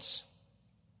fields.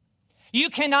 You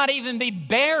cannot even be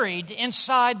buried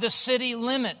inside the city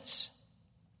limits.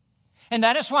 And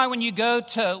that is why when you go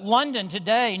to London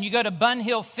today and you go to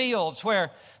Bunhill Fields,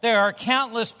 where there are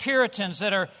countless Puritans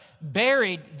that are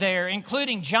buried there,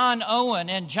 including John Owen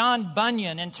and John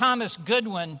Bunyan and Thomas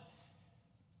Goodwin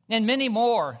and many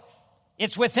more.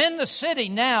 It's within the city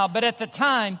now, but at the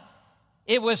time,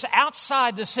 it was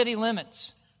outside the city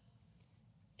limits.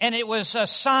 And it was a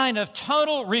sign of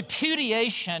total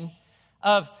repudiation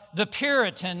of the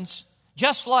Puritans,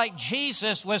 just like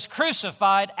Jesus was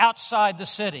crucified outside the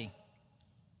city.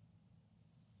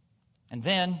 And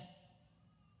then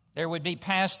there would be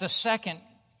passed the Second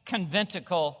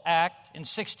Conventicle Act in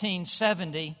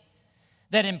 1670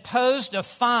 that imposed a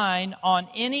fine on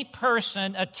any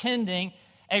person attending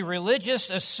a religious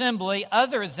assembly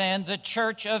other than the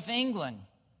Church of England,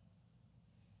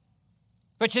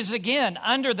 which is again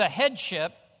under the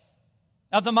headship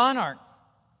of the monarch.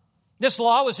 This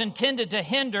law was intended to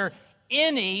hinder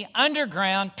any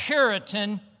underground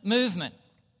Puritan movement.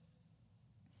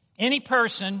 Any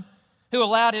person who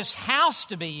allowed his house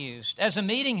to be used as a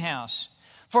meeting house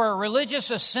for a religious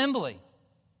assembly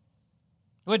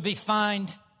would be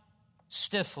fined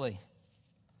stiffly.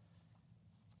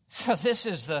 So this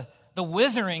is the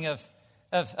withering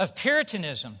of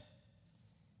Puritanism.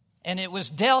 And it was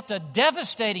dealt a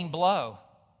devastating blow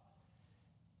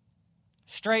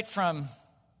straight from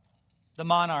the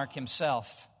monarch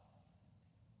himself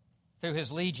through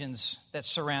his legions that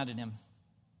surrounded him.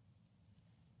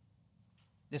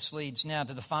 This leads now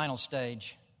to the final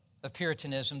stage of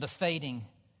Puritanism, the fading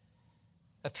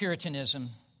of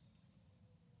Puritanism.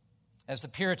 As the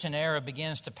Puritan era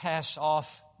begins to pass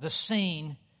off the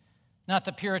scene, not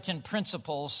the Puritan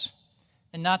principles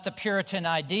and not the Puritan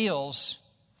ideals,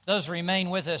 those remain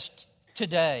with us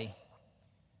today.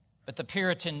 But the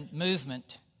Puritan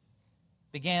movement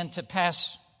began to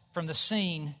pass from the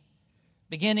scene,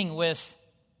 beginning with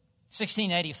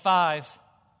 1685,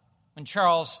 when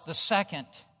Charles II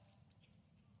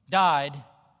died.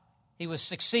 He was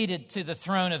succeeded to the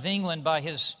throne of England by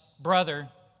his brother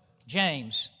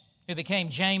James, who became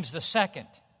James II.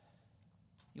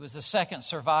 He was the second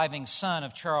surviving son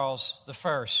of Charles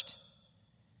I.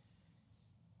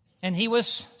 And he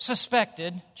was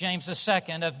suspected, James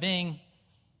II, of being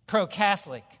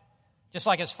pro-Catholic, just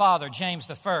like his father, James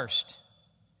I.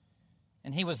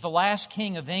 And he was the last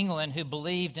king of England who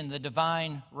believed in the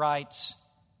divine rights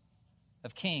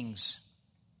of kings.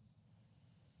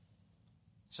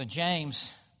 So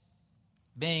James,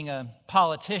 being a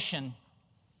politician,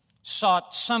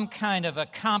 sought some kind of a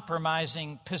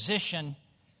compromising position,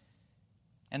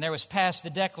 and there was passed the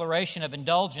Declaration of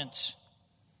Indulgence.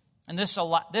 And this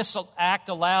act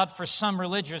allowed for some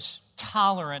religious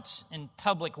tolerance in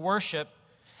public worship,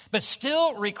 but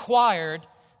still required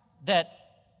that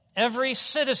every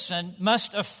citizen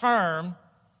must affirm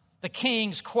the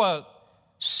king's, quote,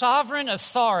 sovereign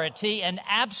authority and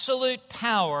absolute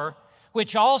power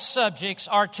which all subjects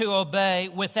are to obey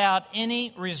without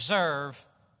any reserve,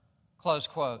 close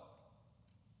quote.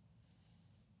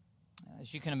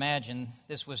 As you can imagine,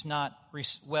 this was not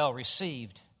well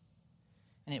received,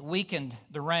 and it weakened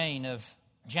the reign of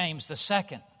James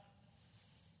II.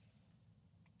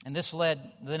 And this led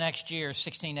the next year,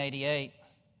 1688,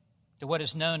 to what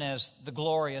is known as the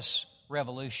Glorious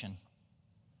Revolution.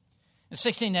 In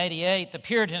 1688, the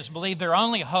Puritans believed their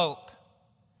only hope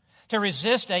to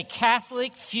resist a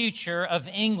Catholic future of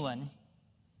England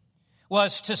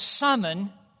was to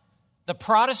summon the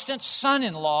Protestant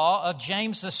son-in-law of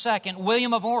James II,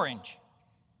 William of Orange,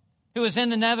 who was in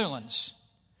the Netherlands,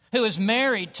 who is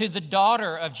married to the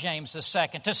daughter of James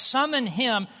II, to summon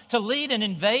him to lead an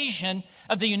invasion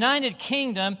of the United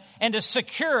Kingdom and to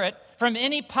secure it from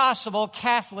any possible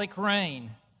Catholic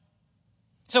reign.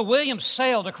 So William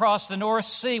sailed across the North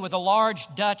Sea with a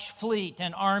large Dutch fleet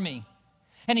and army,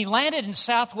 and he landed in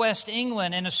southwest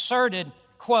England and asserted,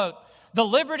 quote, "The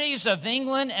liberties of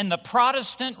England and the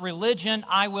Protestant religion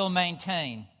I will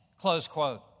maintain," close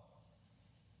quote.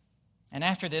 And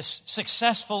after this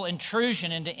successful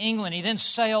intrusion into England, he then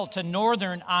sailed to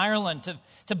Northern Ireland,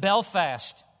 to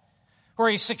Belfast, where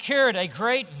he secured a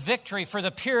great victory for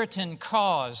the Puritan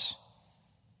cause.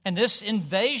 And this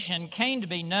invasion came to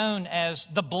be known as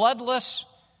the Bloodless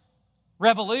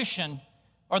Revolution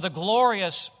or the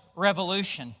Glorious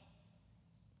Revolution.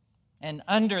 And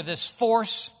under this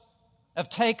force of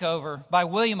takeover by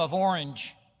William of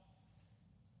Orange,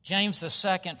 James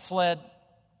II fled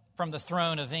from the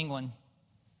throne of England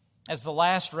as the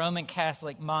last Roman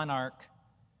Catholic monarch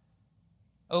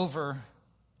over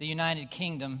the United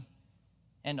Kingdom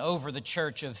and over the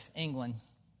Church of England.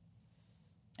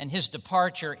 And his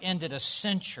departure ended a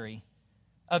century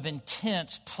of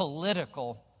intense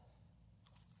political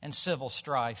and civil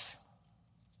strife.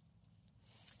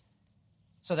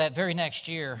 So that very next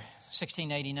year,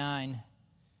 1689,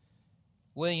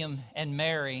 William and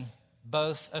Mary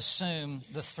both assumed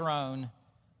the throne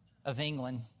of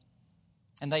England.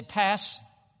 And they passed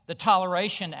the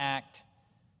Toleration Act,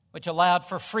 which allowed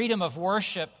for freedom of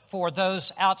worship for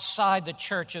those outside the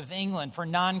Church of England, for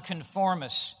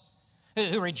nonconformists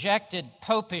who rejected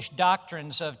popish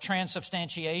doctrines of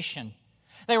transubstantiation.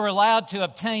 They were allowed to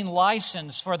obtain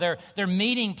license for their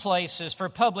meeting places for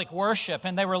public worship,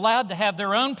 and they were allowed to have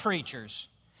their own preachers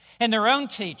and their own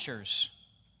teachers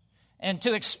and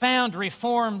to expound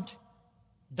Reformed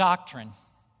doctrine.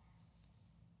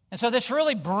 And so this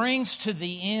really brings to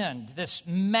the end this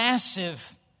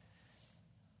massive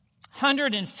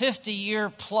 150-year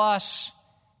plus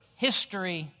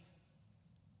history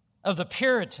of the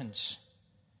Puritans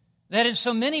that in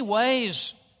so many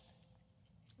ways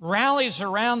rallies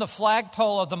around the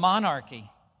flagpole of the monarchy,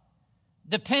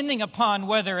 depending upon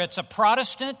whether it's a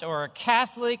Protestant or a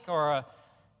Catholic or a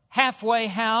halfway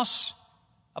house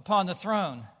upon the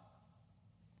throne.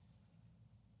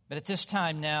 But at this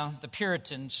time now, the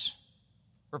Puritans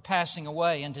were passing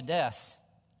away into death.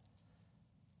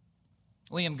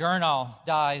 William Gurnall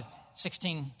died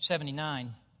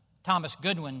 1679. Thomas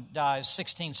Goodwin dies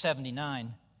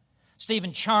 1679.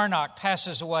 Stephen Charnock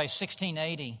passes away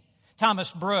 1680.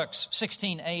 Thomas Brooks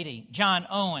 1680. John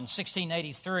Owen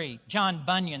 1683. John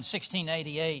Bunyan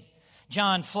 1688.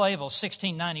 John Flavel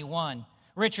 1691.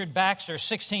 Richard Baxter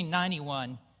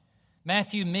 1691.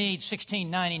 Matthew Mead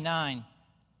 1699.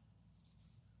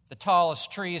 The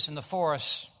tallest trees in the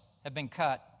forest have been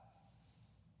cut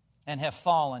and have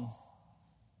fallen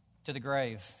to the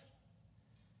grave.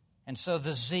 And so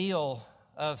the zeal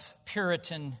of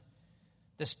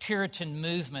this Puritan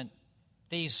movement,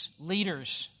 these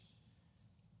leaders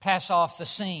pass off the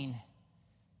scene.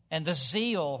 And the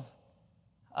zeal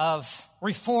of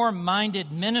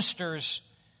reform-minded ministers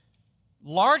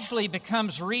largely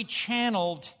becomes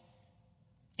rechanneled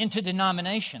into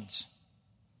denominations,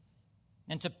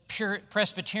 into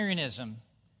Presbyterianism,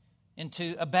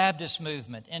 into a Baptist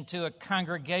movement, into a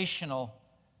congregational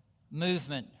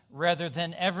movement, rather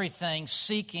than everything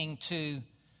seeking to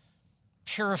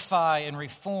purify and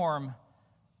reform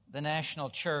the national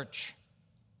church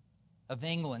of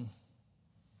England.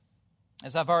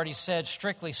 As I've already said,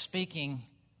 strictly speaking,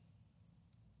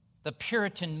 the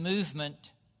Puritan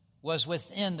movement was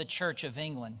within the Church of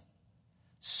England,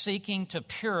 seeking to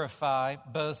purify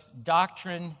both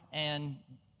doctrine and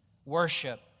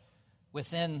worship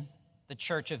within the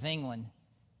Church of England.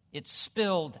 It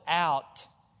spilled out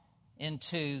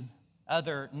into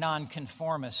other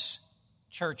nonconformist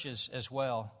churches as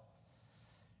well.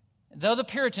 Though the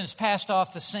Puritans passed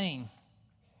off the scene,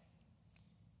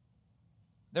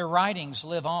 their writings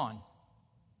live on.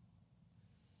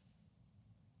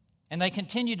 And they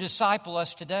continue to disciple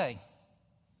us today.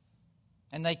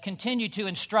 And they continue to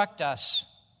instruct us.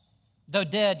 Though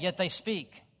dead, yet they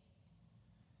speak.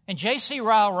 And J.C.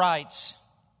 Ryle writes,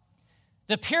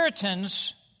 "The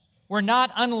Puritans were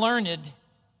not unlearned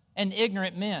and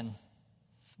ignorant men.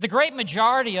 The great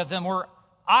majority of them were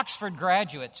Oxford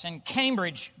graduates and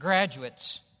Cambridge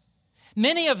graduates.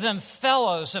 Many of them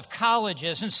fellows of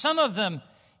colleges, and some of them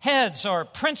heads or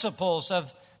principals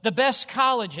of the best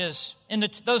colleges in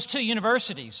those two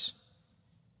universities.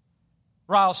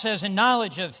 Ryle says, in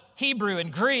knowledge of Hebrew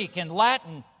and Greek and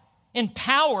Latin, in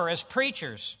power as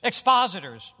preachers,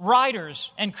 expositors,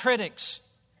 writers, and critics.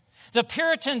 The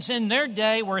Puritans in their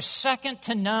day were second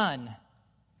to none.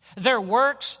 Their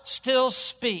works still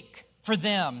speak for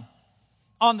them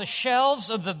on the shelves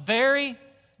of the very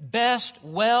best,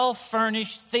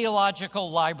 well-furnished theological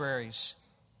libraries.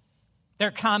 their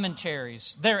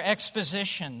commentaries, their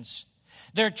expositions,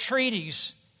 their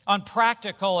treatises on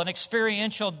practical and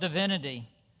experiential divinity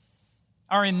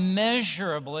are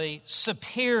immeasurably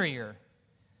superior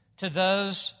to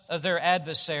those of their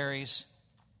adversaries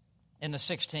in the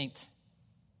 16th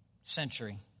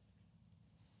century.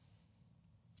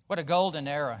 What a golden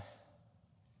era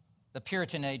the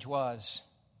Puritan age was.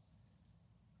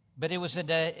 But it was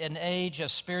an age of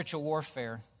spiritual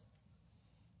warfare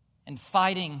and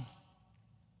fighting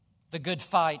the good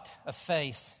fight of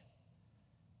faith.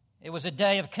 It was a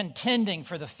day of contending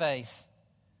for the faith,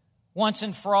 once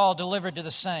and for all delivered to the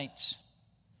saints.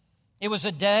 It was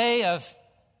a day of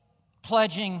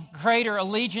pledging greater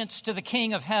allegiance to the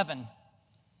King of heaven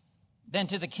than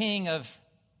to the King of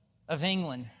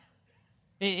England.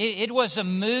 It was a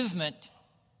movement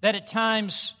that at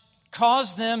times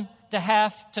caused them to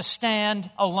have to stand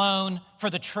alone for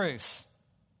the truth.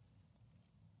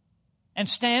 And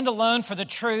stand alone for the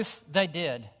truth they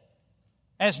did,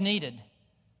 as needed.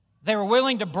 They were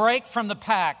willing to break from the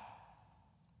pack,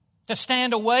 to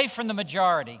stand away from the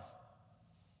majority,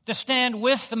 to stand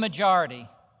with the majority,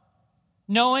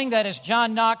 knowing that, as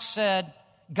John Knox said,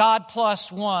 God plus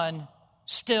one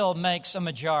still makes a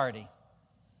majority.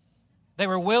 They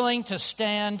were willing to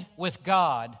stand with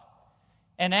God.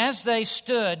 And as they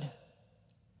stood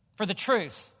for the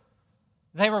truth,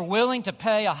 they were willing to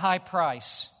pay a high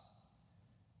price.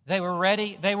 They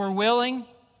were willing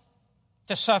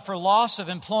to suffer loss of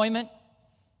employment.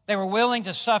 They were willing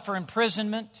to suffer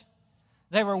imprisonment.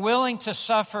 They were willing to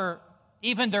suffer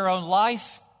even their own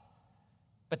life.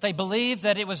 But they believed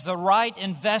that it was the right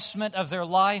investment of their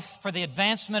life for the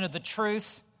advancement of the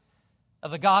truth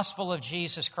of the gospel of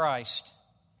Jesus Christ.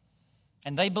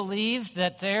 And they believed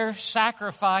that their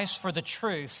sacrifice for the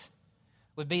truth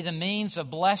would be the means of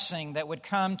blessing that would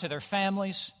come to their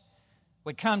families,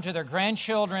 would come to their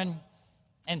grandchildren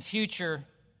and future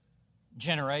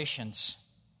generations.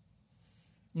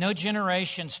 No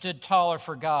generation stood taller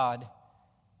for God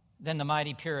than the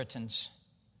mighty Puritans.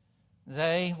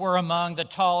 They were among the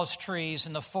tallest trees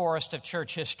in the forest of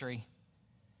church history.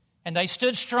 And they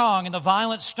stood strong in the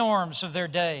violent storms of their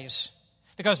days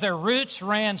because their roots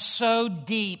ran so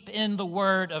deep in the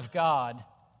Word of God.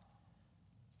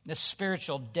 This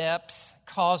spiritual depth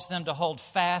caused them to hold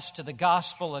fast to the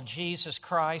gospel of Jesus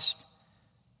Christ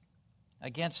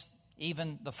against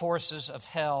even the forces of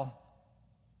hell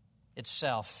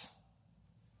itself.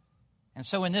 And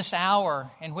so in this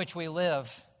hour in which we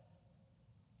live,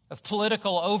 of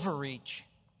political overreach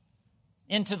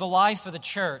into the life of the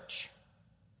church,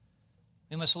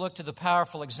 we must look to the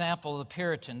powerful example of the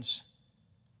Puritans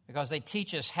because they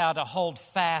teach us how to hold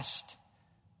fast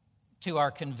to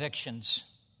our convictions.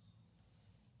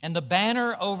 And the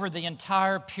banner over the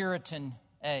entire Puritan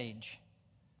age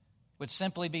would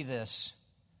simply be this: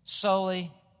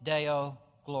 Soli Deo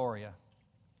Gloria,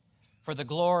 for the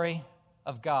glory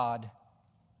of God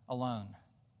alone.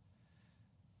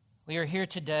 We are here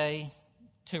today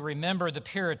to remember the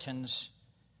Puritans,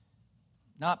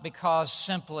 not because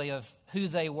simply of who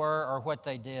they were or what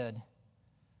they did,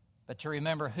 but to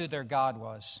remember who their God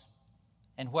was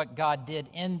and what God did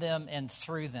in them and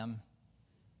through them,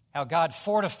 how God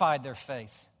fortified their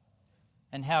faith,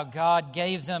 and how God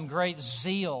gave them great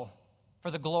zeal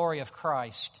for the glory of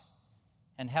Christ,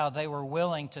 and how they were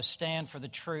willing to stand for the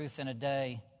truth in a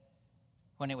day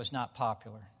when it was not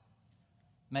popular.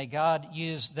 May God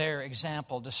use their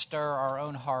example to stir our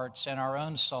own hearts and our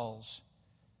own souls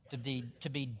to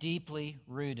be deeply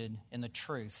rooted in the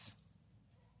truth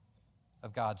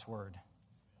of God's Word.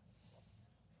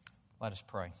 Let us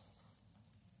pray.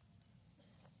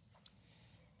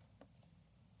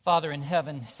 Father in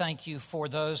heaven, thank you for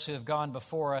those who have gone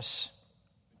before us,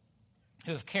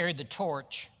 who have carried the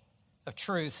torch of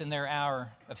truth in their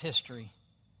hour of history,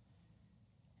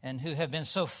 and who have been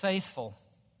so faithful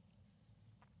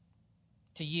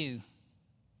to you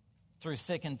through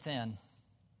thick and thin,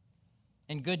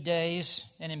 in good days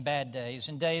and in bad days,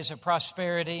 in days of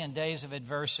prosperity and days of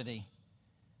adversity.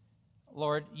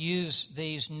 Lord, use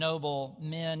these noble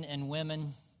men and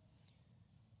women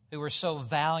who were so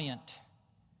valiant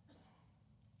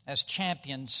as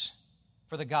champions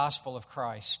for the gospel of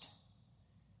Christ.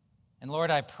 And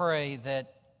Lord, I pray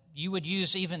that you would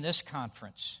use even this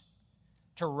conference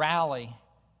to rally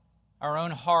our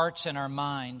own hearts and our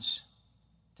minds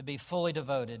to be fully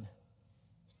devoted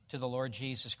to the Lord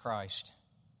Jesus Christ.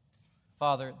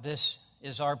 Father, this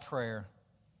is our prayer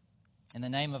in the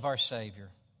name of our Savior.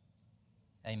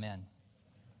 Amen.